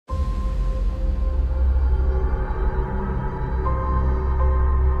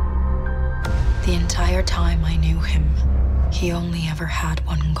The entire time I knew him, he only ever had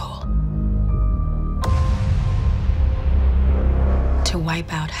one goal. To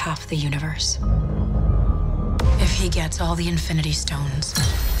wipe out half the universe. If he gets all the Infinity Stones,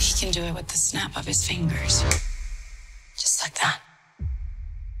 he can do it with the snap of his fingers. Just like that.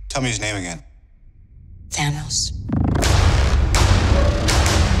 Tell me his name again. Thanos.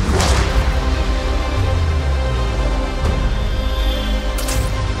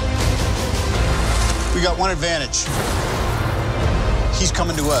 We got one advantage. He's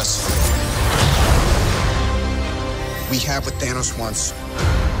coming to us. We have what Thanos wants.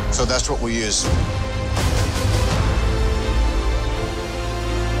 So that's what we'll use.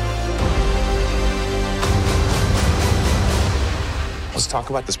 Let's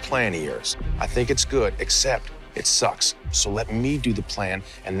talk about this plan of yours. I think it's good, except it sucks. So let me do the plan,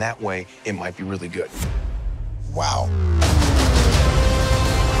 and that way it might be really good. Wow.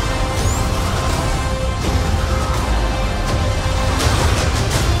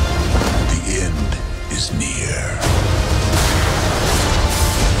 The end is near.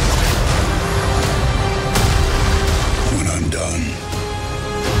 When I'm done,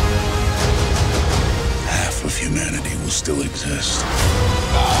 half of humanity will still exist.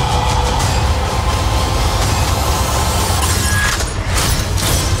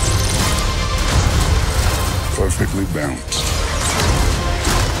 Perfectly balanced,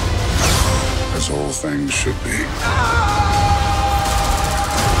 as all things should be.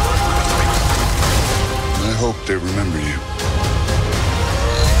 I hope they remember you.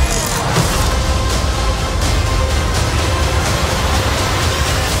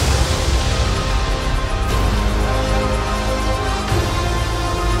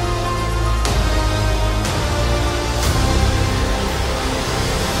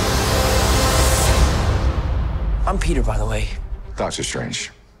 I'm Peter, by the way. Doctor Strange.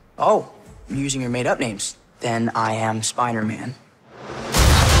 Oh, you're using your made-up names. Then I am Spider-Man.